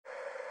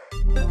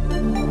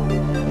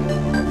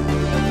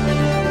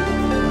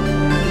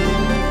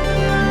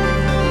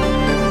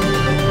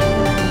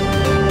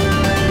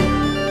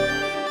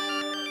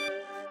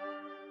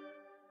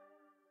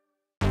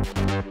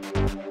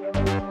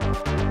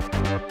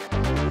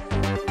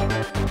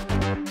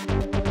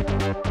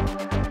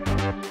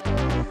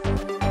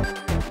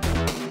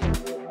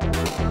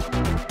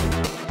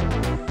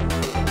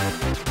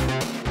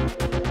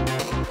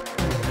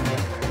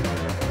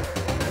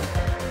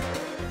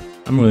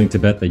I'm willing to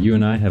bet that you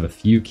and I have a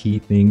few key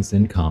things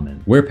in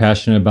common. We're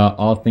passionate about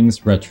all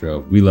things retro.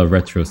 We love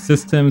retro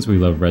systems, we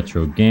love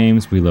retro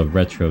games, we love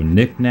retro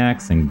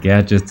knickknacks and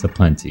gadgets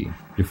aplenty.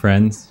 Your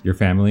friends, your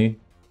family,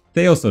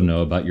 they also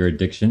know about your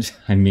addiction,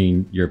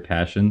 your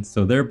passion,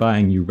 so they're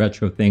buying you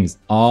retro things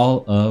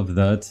all of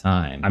the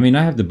time.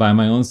 I have to buy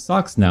my own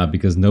socks now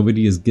because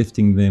nobody is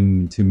gifting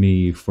them to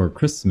me for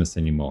Christmas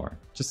anymore.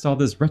 Just all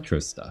this retro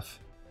stuff.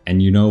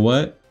 And you know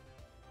what?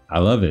 I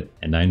love it,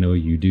 and I know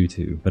you do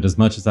too. But as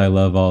much as I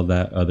love all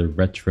that other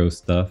retro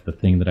stuff, the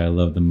thing that I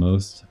love the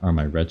most are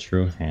my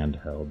retro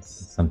handhelds.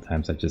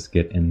 Sometimes I just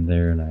get in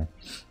there and I...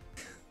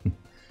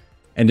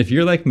 And if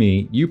you're like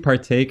me, you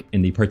partake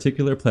in the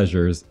particular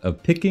pleasures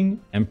of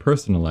picking and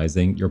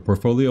personalizing your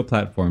portfolio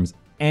platforms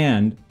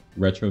and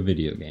retro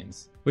video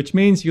games. Which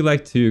means you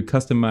like to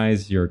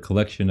customize your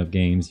collection of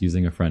games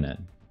using a front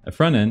end. A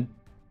front end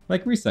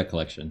like Reset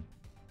Collection.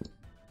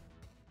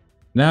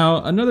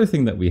 Now, another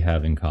thing that we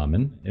have in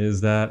common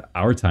is that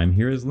our time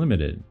here is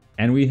limited,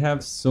 and we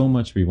have so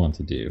much we want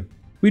to do.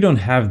 We don't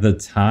have the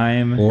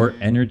time or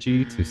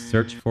energy to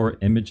search for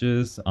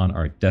images on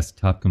our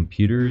desktop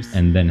computers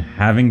and then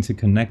having to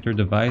connect our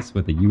device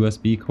with a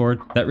USB cord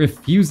that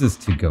refuses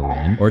to go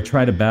in, or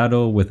try to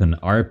battle with an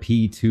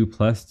RP2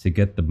 Plus to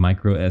get the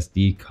micro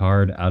SD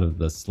card out of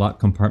the slot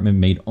compartment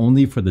made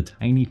only for the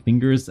tiny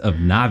fingers of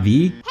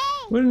Navi.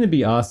 Wouldn't it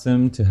be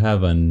awesome to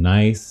have a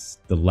nice,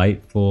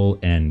 delightful,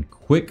 and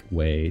quick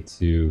way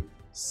to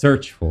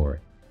search for,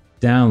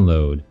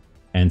 download,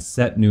 and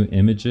set new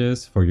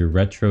images for your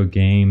retro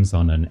games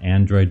on an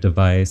Android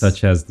device,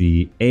 such as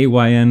the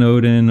AYN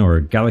Odin or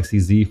Galaxy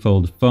Z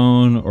Fold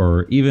phone,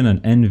 or even an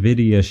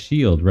NVIDIA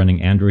Shield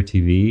running Android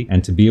TV,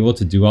 and to be able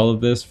to do all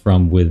of this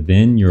from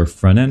within your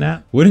front-end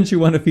app? Wouldn't you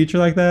want a feature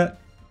like that?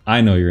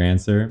 I know your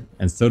answer,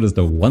 and so does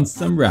the Want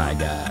Some Rye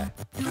guy.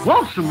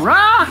 Want some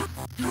rye?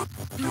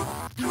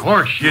 Of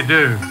course you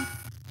do.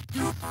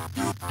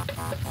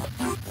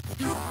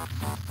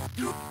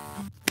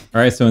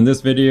 Alright, so in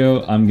this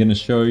video, I'm going to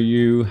show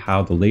you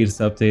how the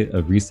latest update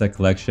of Reset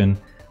Collection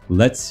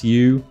lets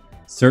you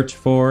search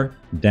for,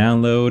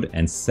 download,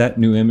 and set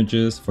new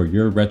images for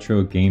your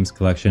retro games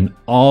collection,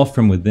 all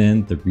from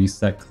within the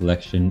Reset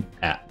Collection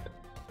app.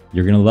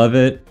 You're going to love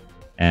it,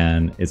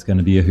 and it's going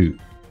to be a hoot.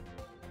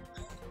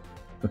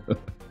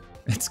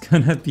 It's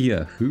gonna be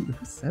a hoot?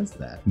 Who says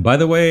that? By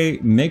the way,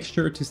 make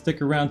sure to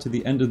stick around to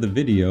the end of the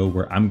video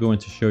where I'm going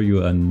to show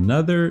you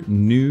another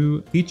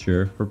new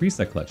feature for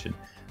Reset Collection.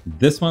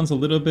 This one's a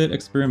little bit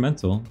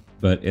experimental,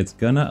 but it's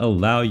gonna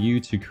allow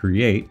you to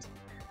create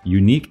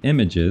unique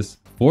images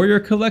for your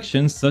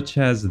collection, such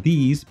as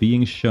these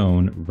being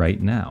shown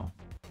right now.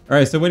 All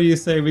right, so what do you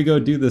say we go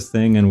do this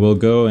thing and we'll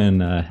go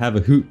and have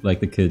a hoot, like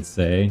the kids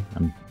say.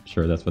 I'm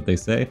sure that's what they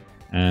say.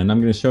 And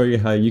I'm going to show you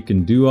how you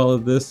can do all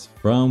of this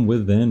from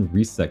within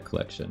Reset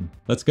Collection.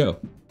 Let's go.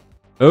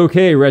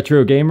 Okay,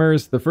 retro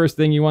gamers, the first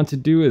thing you want to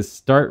do is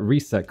start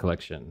Reset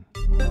Collection.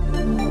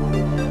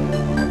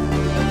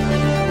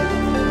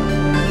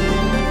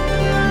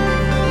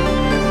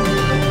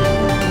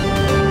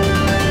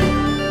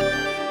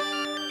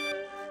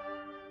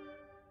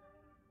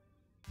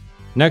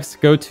 Next,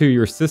 go to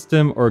your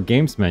System or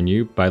Games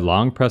menu by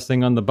long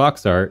pressing on the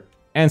box art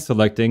and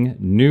selecting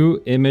New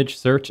Image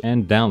Search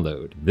and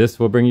Download. This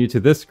will bring you to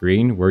this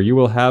screen where you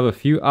will have a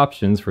few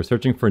options for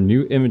searching for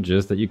new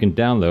images that you can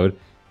download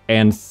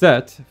and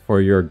set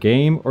for your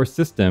game or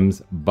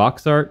system's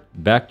box art,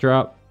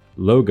 backdrop,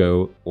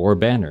 logo, or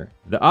banner.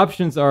 The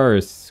options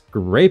are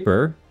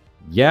Scraper,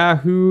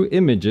 Yahoo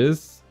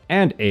Images,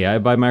 and AI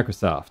by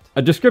Microsoft.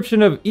 A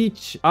description of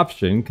each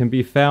option can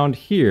be found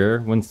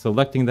here when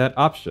selecting that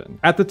option.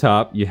 At the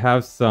top, you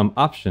have some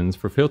options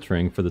for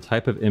filtering for the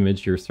type of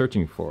image you're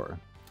searching for.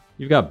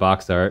 You've got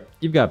box art,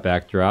 you've got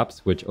backdrops,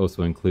 which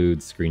also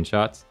includes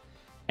screenshots,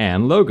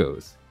 and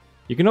logos.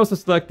 You can also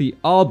select the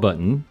All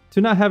button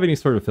to not have any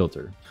sort of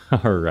filter.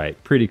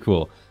 Alright, pretty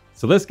cool.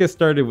 So let's get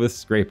started with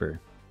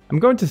Scraper. I'm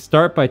going to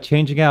start by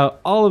changing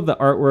out all of the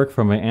artwork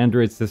from my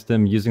Android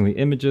system using the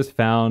images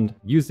found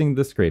using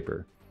the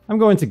Scraper. I'm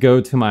going to go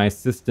to my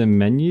System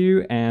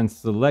menu and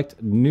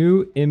select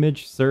New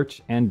Image Search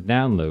and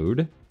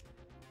Download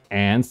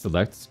and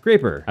select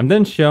Scraper. I'm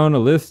then shown a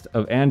list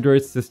of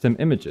Android system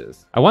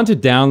images. I want to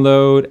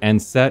download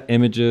and set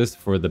images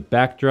for the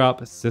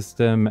backdrop,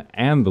 system,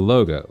 and the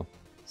logo.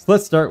 So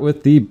let's start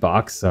with the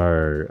box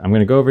art. I'm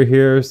going to go over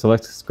here,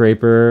 select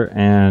Scraper,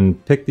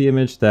 and pick the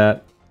image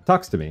that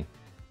talks to me.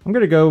 I'm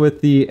going to go with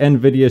the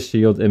NVIDIA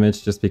Shield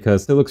image just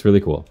because it looks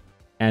really cool.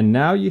 And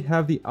now you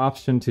have the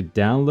option to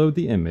download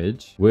the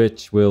image,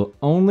 which will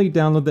only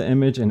download the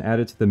image and add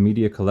it to the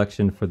media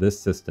collection for this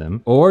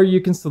system. Or you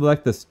can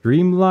select the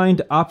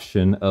streamlined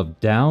option of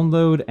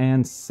download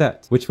and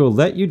set, which will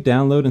let you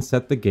download and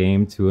set the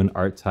game to an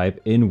art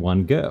type in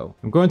one go.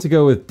 I'm going to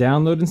go with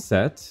download and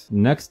set.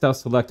 Next, I'll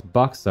select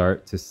box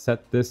art to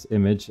set this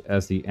image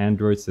as the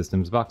Android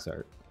system's box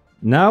art.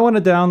 Now I want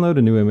to download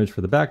a new image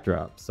for the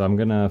backdrop. So I'm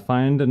going to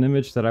find an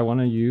image that I want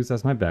to use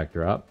as my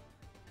backdrop.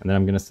 And then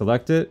I'm going to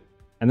select it,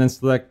 and then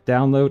select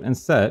download and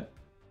set,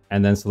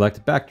 and then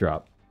select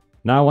backdrop.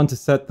 Now I want to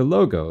set the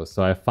logo.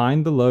 So I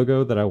find the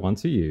logo that I want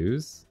to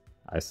use.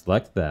 I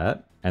select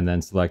that, and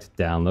then select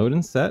download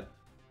and set,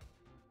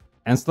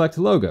 and select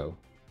logo.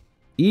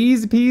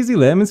 Easy peasy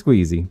lemon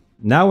squeezy.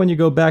 Now when you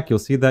go back, you'll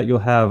see that you'll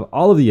have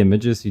all of the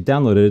images you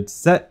downloaded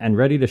set and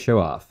ready to show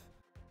off.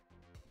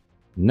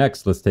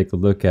 Next, let's take a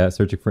look at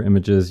searching for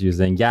images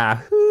using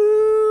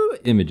Yahoo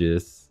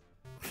Images.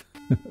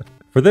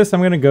 For this, I'm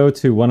going to go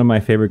to one of my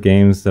favorite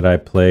games that I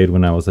played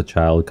when I was a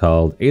child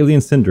called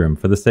Alien Syndrome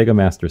for the Sega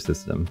Master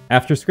System.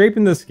 After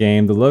scraping this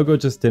game, the logo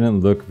just didn't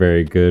look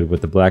very good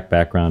with the black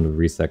background of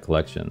Reset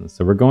Collection.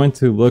 So we're going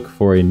to look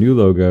for a new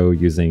logo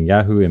using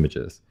Yahoo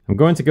Images. I'm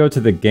going to go to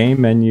the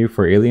game menu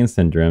for Alien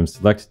Syndrome,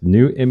 select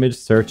New Image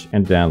Search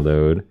and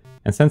Download.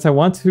 And since I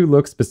want to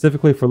look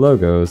specifically for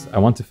logos, I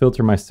want to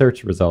filter my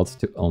search results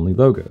to only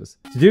logos.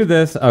 To do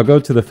this, I'll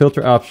go to the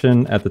filter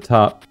option at the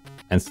top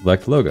and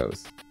select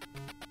logos.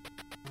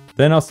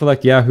 Then I'll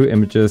select Yahoo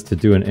Images to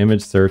do an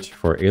image search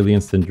for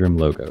Alien Syndrome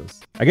logos.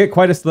 I get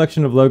quite a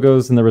selection of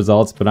logos in the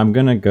results, but I'm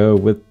gonna go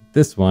with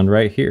this one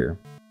right here.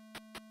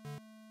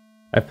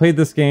 I've played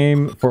this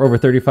game for over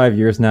 35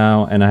 years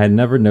now, and I had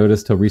never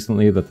noticed till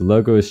recently that the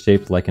logo is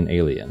shaped like an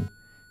alien.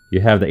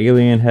 You have the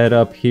alien head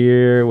up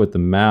here with the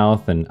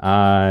mouth and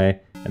eye,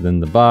 and then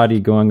the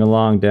body going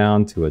along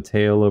down to a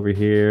tail over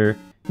here,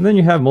 and then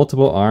you have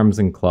multiple arms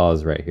and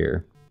claws right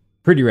here.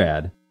 Pretty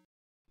rad.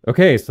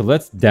 Okay, so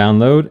let's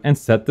download and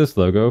set this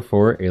logo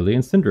for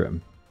Alien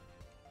Syndrome.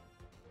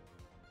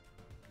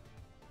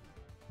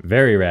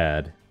 Very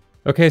rad.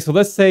 Okay, so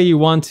let's say you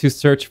want to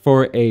search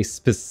for a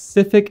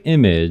specific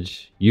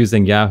image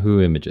using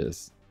Yahoo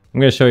Images. I'm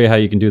going to show you how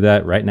you can do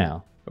that right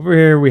now. Over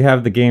here we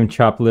have the game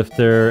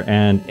Choplifter,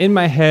 and in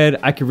my head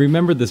I can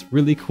remember this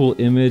really cool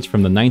image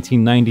from the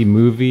 1990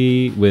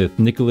 movie with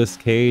Nicolas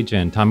Cage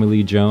and Tommy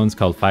Lee Jones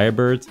called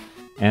Firebirds.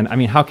 And I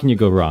mean, how can you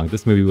go wrong?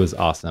 This movie was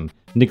awesome.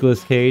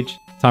 Nicolas Cage,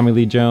 Tommy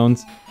Lee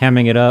Jones,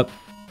 hamming it up,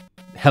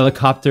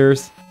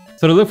 helicopters.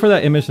 So to look for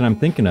that image that I'm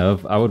thinking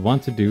of, I would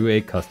want to do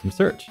a custom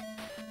search.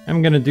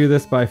 I'm going to do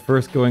this by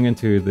first going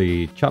into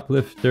the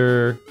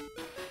Choplifter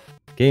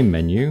game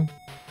menu,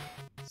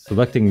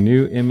 selecting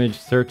New Image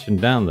Search and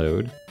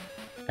Download.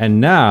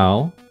 And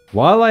now,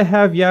 while I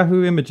have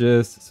Yahoo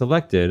Images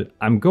selected,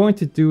 I'm going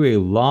to do a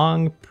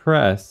long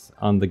press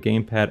on the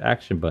gamepad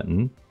action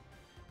button.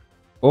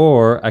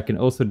 Or I can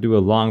also do a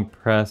long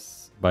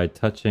press by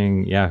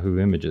touching Yahoo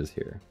Images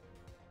here.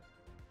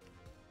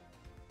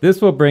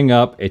 This will bring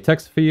up a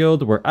text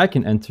field where I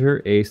can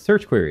enter a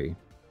search query.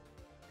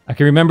 I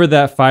can remember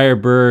that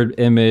Firebird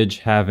image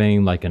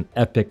having like an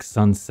epic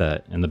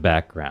sunset in the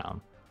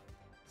background.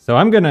 So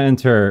I'm going to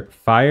enter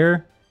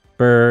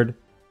Firebird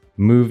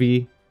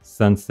movie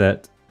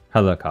sunset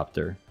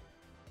helicopter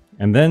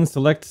and then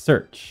select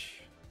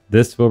search.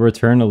 This will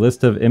return a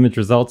list of image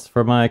results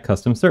for my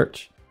custom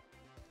search.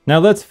 Now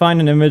let's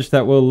find an image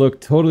that will look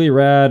totally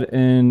rad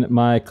in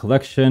my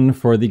collection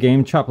for the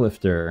game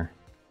Choplifter.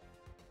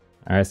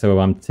 Alright, so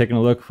I'm taking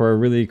a look for a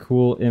really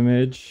cool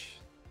image.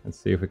 Let's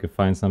see if we can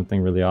find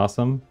something really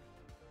awesome.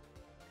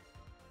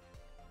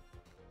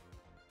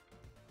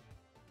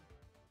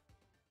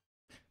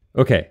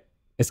 Okay,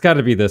 it's got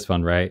to be this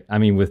one, right? I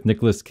mean, with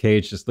Nicolas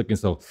Cage just looking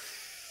so...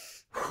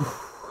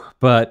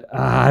 But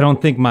I don't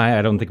think my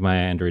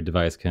Android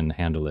device can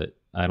handle it.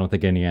 I don't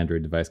think any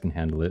Android device can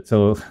handle it.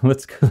 So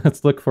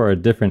let's look for a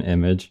different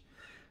image.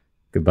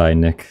 Goodbye,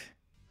 Nick.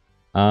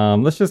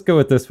 Let's just go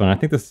with this one. I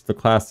think this is the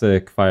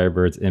classic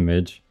Firebirds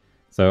image.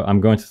 So I'm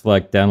going to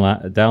select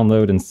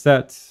download and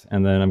set,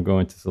 and then I'm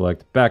going to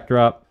select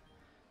backdrop.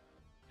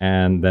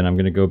 And then I'm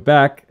going to go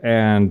back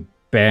and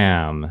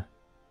bam!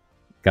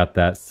 Got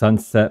that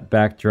sunset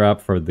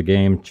backdrop for the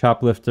game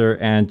Choplifter.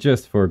 And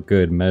just for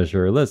good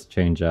measure, let's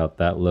change out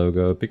that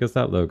logo because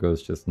that logo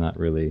is just not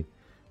really...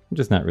 I'm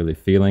just not really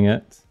feeling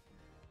it.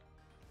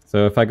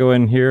 So if I go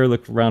in here,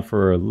 look around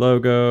for a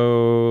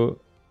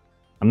logo,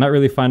 I'm not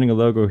really finding a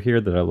logo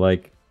here that I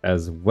like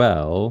as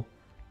well.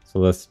 So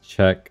let's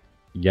check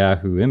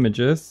Yahoo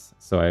Images.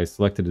 So I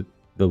selected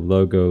the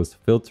logos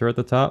filter at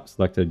the top,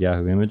 selected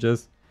Yahoo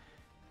Images,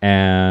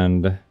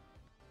 and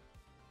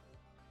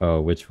oh,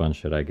 which one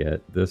should I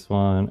get? This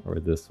one or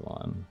this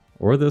one?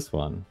 Or this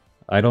one?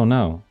 I don't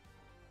know.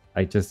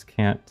 I just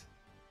can't.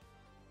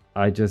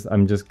 I'm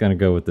just gonna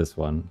go with this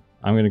one.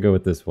 I'm going to go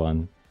with this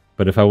one.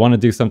 But if I want to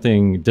do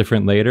something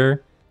different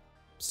later,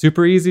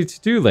 super easy to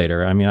do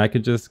later. I mean, I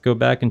could just go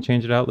back and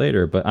change it out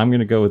later, but I'm going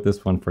to go with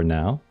this one for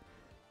now.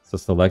 So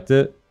select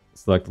it,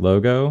 select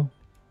logo,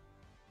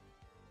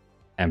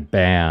 And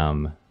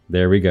bam,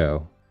 there we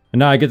go.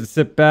 And now I get to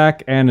sit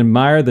back and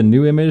admire the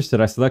new image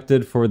that I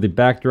selected for the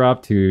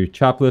backdrop to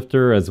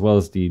Choplifter, as well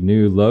as the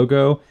new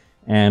logo.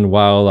 And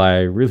while I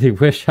really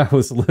wish I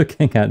was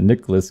looking at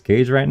Nicolas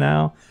Cage right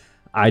now,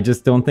 I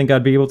just don't think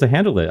I'd be able to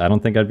handle it. I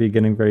don't think I'd be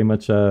getting very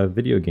much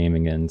video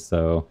gaming in.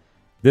 So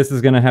this is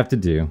gonna have to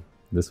do.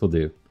 This will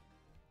do.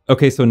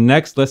 Okay, so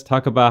next let's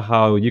talk about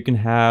how you can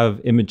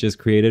have images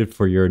created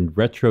for your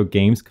retro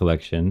games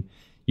collection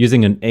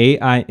using an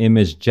AI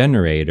image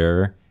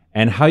generator,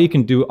 and how you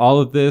can do all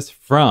of this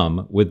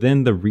from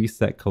within the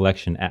Reset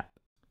Collection app.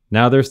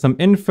 Now there's some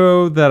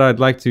info that I'd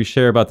like to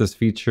share about this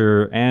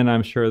feature, and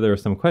I'm sure there are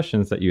some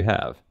questions that you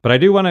have. But I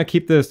do want to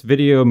keep this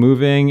video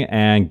moving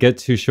and get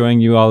to showing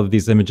you all of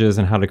these images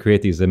and how to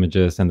create these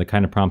images and the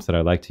kind of prompts that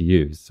I like to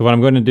use. So what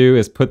I'm going to do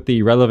is put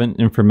the relevant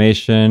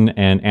information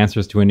and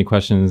answers to any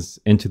questions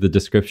into the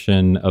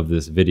description of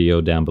this video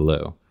down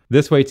below.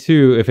 This way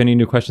too, if any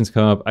new questions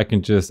come up, I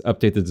can just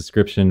update the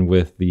description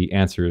with the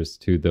answers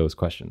to those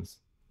questions.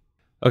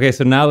 Okay,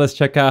 so now let's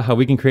check out how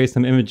we can create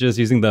some images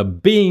using the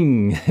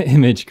Bing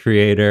image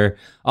creator,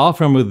 all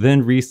from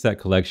within Reset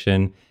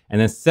Collection,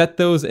 and then set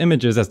those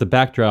images as the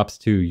backdrops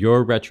to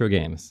your retro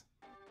games.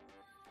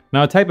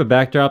 Now, a type of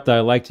backdrop that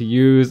I like to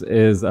use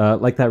is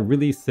like that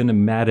really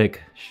cinematic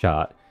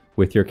shot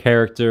with your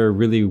character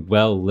really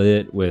well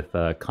lit with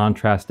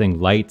contrasting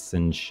lights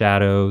and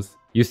shadows.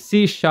 You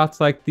see shots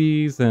like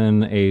these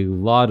in a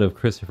lot of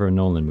Christopher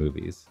Nolan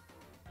movies.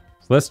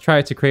 So let's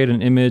try to create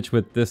an image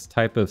with this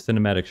type of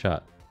cinematic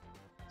shot.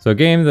 So a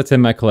game that's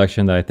in my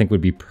collection that I think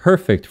would be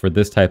perfect for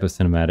this type of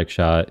cinematic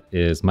shot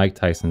is Mike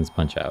Tyson's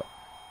Punch-Out.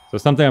 So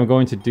something I'm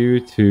going to do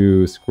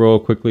to scroll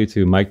quickly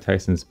to Mike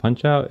Tyson's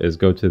Punch-Out is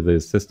go to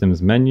the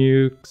Systems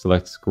menu,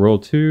 select Scroll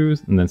To,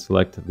 and then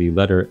select the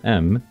letter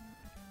M.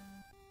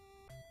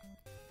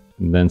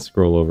 And then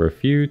scroll over a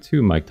few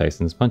to Mike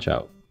Tyson's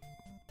Punch-Out.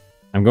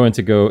 I'm going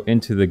to go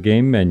into the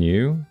game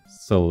menu,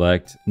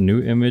 select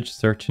New Image,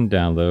 Search and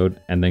Download,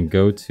 and then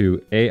go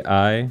to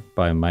AI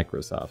by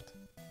Microsoft.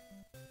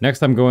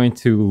 Next, I'm going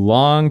to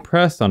long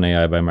press on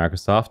AI by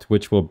Microsoft,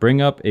 which will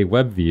bring up a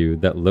web view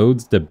that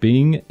loads the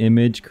Bing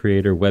Image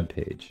Creator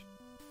webpage.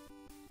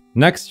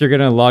 Next, you're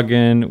going to log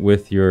in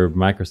with your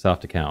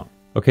Microsoft account.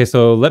 Okay,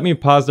 so let me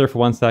pause there for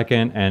 1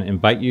 second and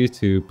invite you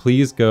to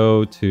please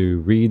go to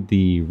read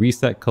the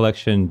Reset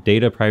Collection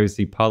Data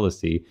Privacy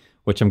Policy,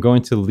 which I'm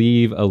going to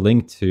leave a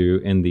link to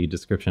in the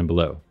description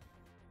below.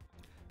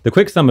 The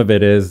quick sum of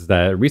it is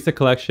that Reset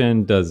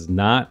Collection does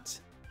not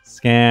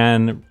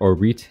scan or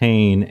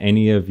retain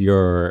any of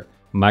your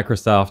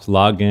Microsoft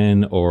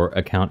login or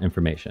account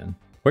information.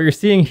 What you're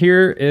seeing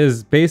here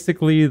is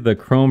basically the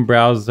Chrome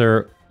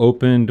browser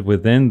opened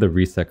within the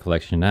Reset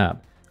Collection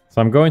app.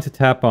 So I'm going to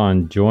tap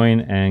on Join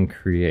and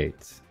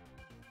Create.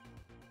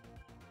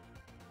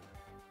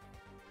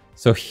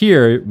 So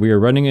here we are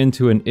running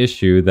into an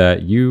issue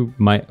that you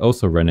might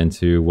also run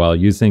into while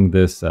using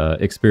this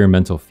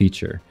experimental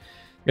feature.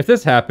 If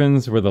this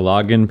happens where the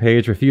login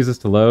page refuses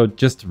to load,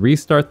 just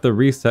restart the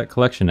Reset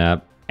Collection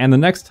app, and the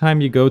next time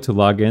you go to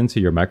log into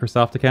your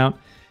Microsoft account,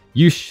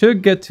 you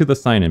should get to the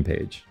sign-in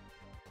page.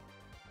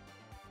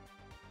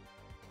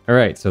 All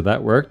right, so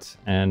that worked,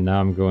 and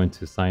now I'm going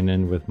to sign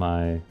in with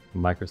my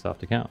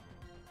Microsoft account.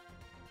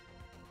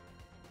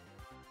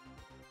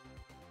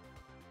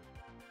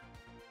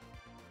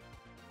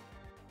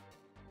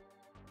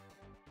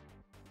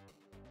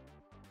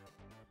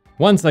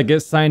 Once I get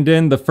signed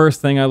in, the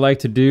first thing I like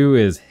to do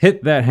is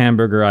hit that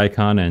hamburger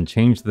icon and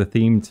change the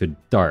theme to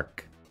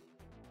dark.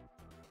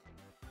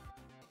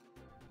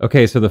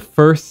 Okay, so the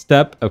first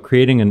step of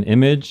creating an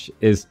image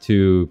is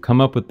to come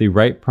up with the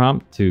right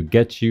prompt to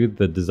get you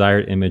the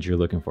desired image you're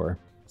looking for.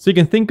 So you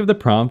can think of the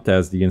prompt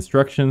as the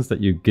instructions that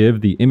you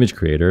give the image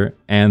creator,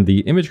 and the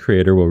image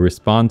creator will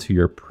respond to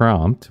your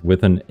prompt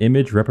with an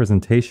image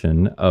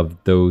representation of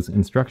those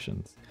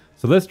instructions.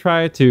 So let's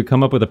try to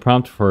come up with a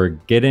prompt for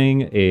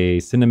getting a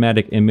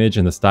cinematic image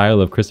in the style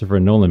of Christopher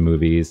Nolan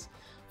movies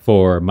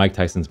for Mike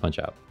Tyson's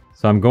Punch-Out.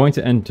 So I'm going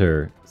to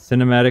enter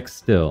cinematic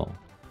still,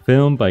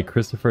 filmed by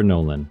Christopher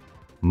Nolan.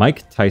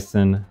 Mike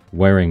Tyson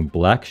wearing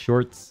black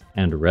shorts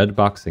and red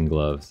boxing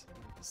gloves,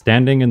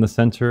 standing in the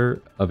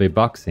center of a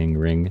boxing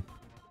ring,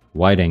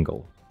 wide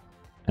angle.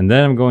 And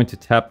then I'm going to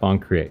tap on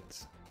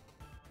Create.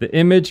 The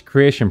image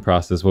creation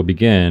process will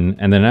begin,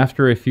 and then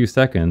after a few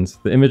seconds,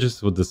 the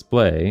images will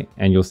display,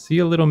 and you'll see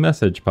a little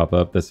message pop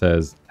up that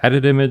says,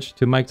 Added image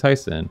to Mike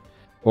Tyson,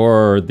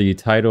 or the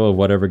title of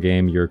whatever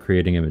game you're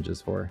creating images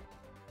for.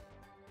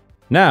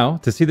 Now,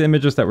 to see the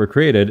images that were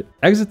created,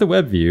 exit the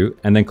web view,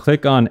 and then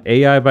click on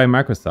AI by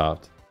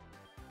Microsoft.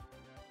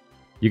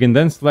 You can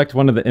then select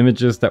one of the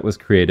images that was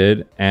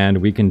created, and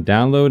we can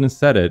download and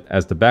set it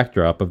as the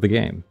backdrop of the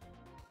game.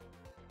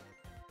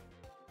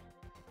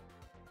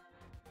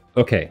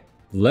 Okay,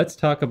 let's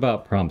talk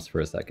about prompts for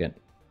a second.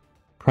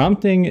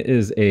 Prompting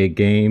is a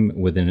game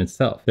within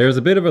itself. There's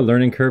a bit of a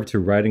learning curve to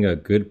writing a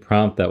good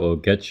prompt that will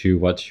get you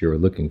what you're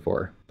looking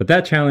for. But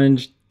that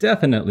challenge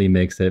definitely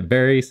makes it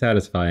very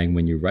satisfying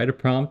when you write a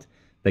prompt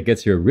that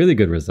gets you a really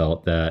good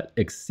result that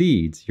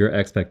exceeds your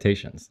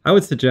expectations. I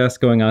would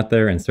suggest going out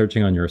there and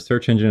searching on your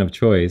search engine of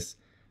choice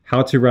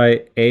how to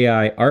write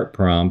AI art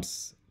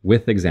prompts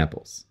with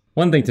examples.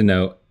 One thing to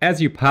note,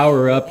 as you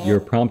power up your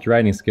prompt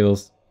writing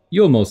skills,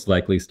 you'll most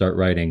likely start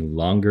writing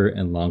longer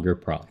and longer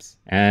prompts.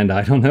 And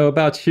I don't know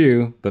about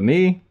you, but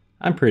me,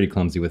 I'm pretty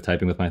clumsy with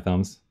typing with my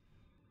thumbs.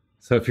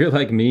 So if you're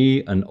like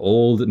me, an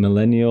old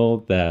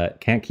millennial that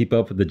can't keep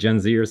up with the Gen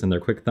Zers and their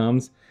quick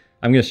thumbs,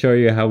 I'm going to show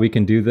you how we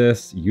can do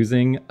this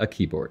using a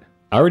keyboard.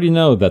 I already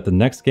know that the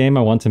next game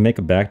I want to make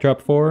a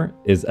backdrop for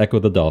is Echo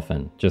the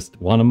Dolphin, just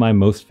one of my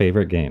most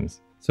favorite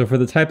games. So for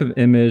the type of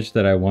image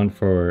that I want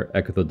for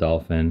Echo the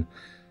Dolphin,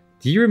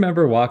 do you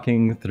remember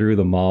walking through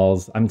the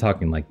malls, I'm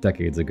talking like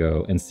decades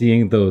ago, and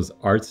seeing those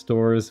art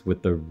stores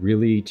with the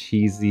really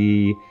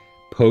cheesy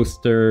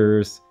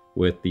posters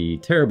with the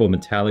terrible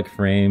metallic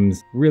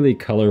frames, really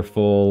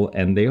colorful,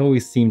 and they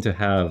always seem to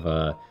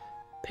have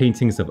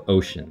paintings of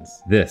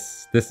oceans.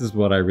 This is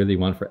what I really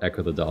want for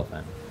Echo the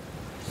Dolphin.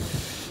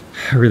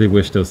 I really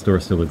wish those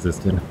stores still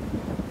existed.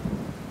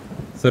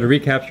 So to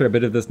recapture a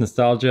bit of this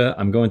nostalgia,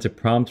 I'm going to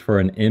prompt for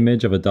an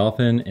image of a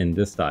dolphin in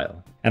this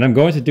style. And I'm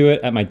going to do it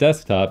at my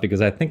desktop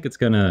because I think it's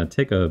gonna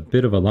take a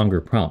bit of a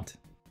longer prompt.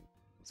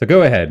 So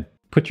go ahead,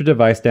 put your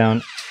device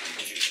down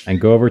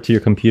and go over to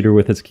your computer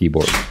with its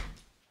keyboard.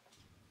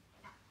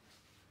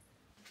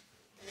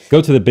 Go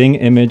to the Bing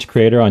image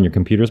creator on your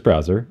computer's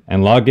browser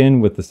and log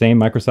in with the same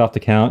Microsoft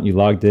account you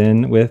logged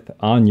in with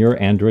on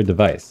your Android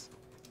device.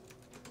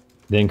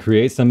 Then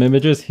create some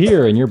images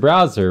here in your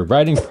browser,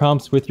 writing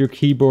prompts with your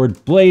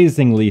keyboard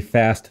blazingly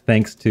fast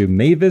thanks to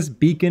Mavis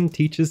Beacon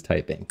Teaches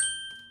Typing.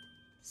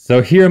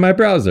 So here in my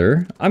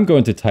browser, I'm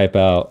going to type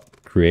out,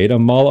 create a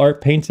mall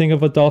art painting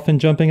of a dolphin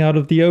jumping out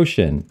of the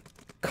ocean.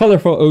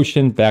 Colorful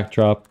ocean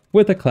backdrop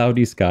with a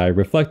cloudy sky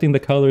reflecting the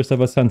colors of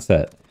a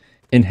sunset.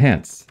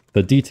 Enhance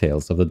the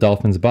details of the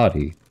dolphin's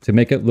body to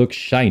make it look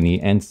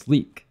shiny and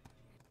sleek.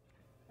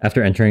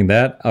 After entering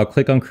that, I'll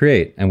click on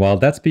Create, and while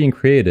that's being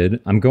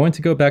created, I'm going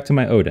to go back to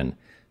my Odin,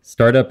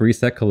 start up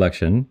Reset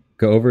Collection,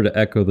 go over to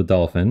Echo the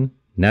Dolphin,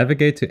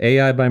 navigate to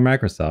AI by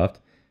Microsoft,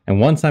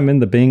 and once I'm in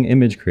the Bing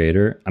image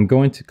creator, I'm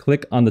going to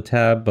click on the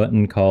tab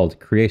button called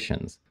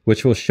Creations,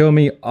 which will show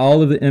me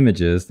all of the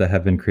images that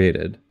have been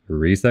created.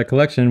 Reset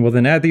Collection will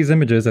then add these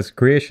images as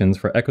creations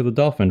for Echo the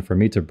Dolphin for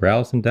me to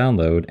browse and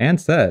download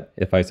and set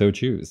if I so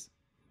choose.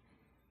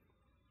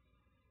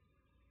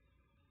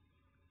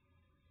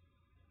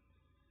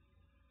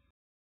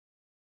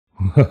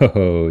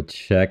 Whoa,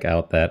 check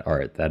out that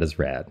art, that is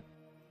rad.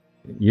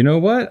 You know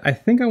what? I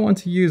think I want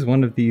to use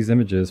one of these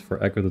images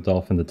for Echo the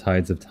Dolphin, the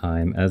Tides of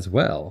Time as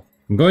well.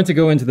 I'm going to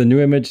go into the new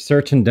image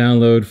search and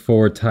download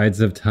for Tides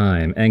of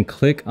Time and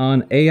click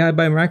on AI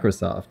by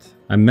Microsoft.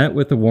 I'm met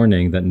with a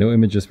warning that no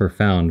images were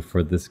found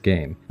for this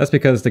game. That's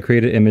because the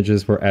created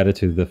images were added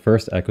to the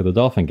first Echo the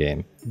Dolphin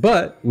game.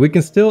 But we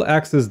can still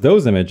access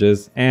those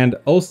images and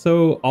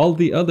also all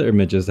the other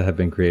images that have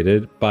been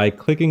created by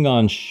clicking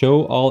on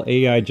Show All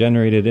AI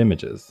Generated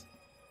Images.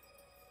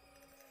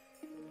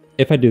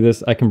 If I do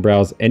this, I can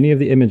browse any of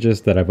the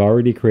images that I've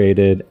already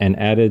created and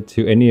added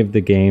to any of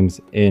the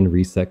games in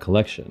Reset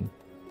Collection.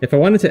 If I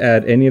wanted to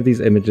add any of these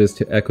images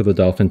to Echo the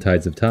Dolphin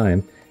Tides of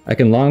Time, I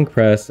can long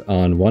press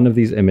on one of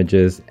these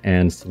images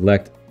and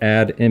select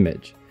Add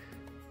Image.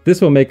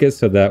 This will make it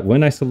so that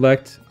when I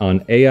select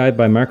on AI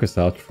by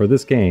Microsoft for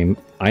this game,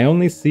 I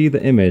only see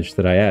the image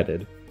that I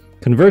added.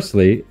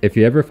 Conversely, if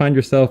you ever find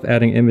yourself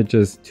adding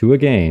images to a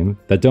game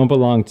that don't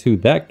belong to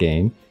that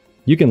game,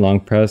 you can long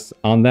press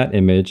on that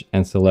image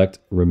and select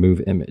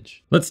Remove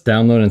Image. Let's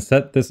download and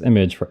set this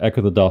image for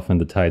Echo the Dolphin,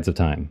 the Tides of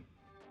Time.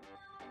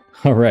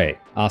 Alright,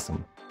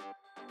 awesome.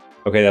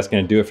 Okay, that's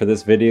going to do it for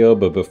this video,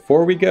 but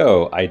before we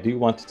go, I do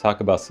want to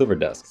talk about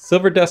Silverdesk.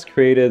 Silverdesk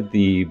created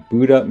the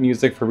boot up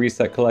music for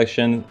Reset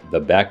Collection, the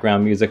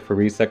background music for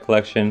Reset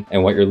Collection,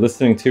 and what you're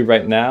listening to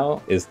right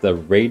now is the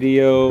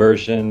radio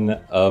version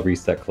of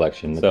Reset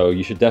Collection. So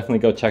you should definitely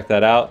go check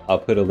that out. I'll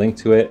put a link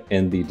to it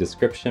in the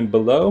description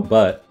below,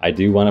 but I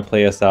do want to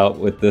play us out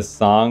with this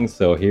song,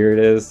 so here it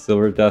is,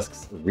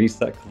 Silverdesk's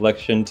Reset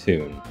Collection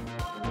tune.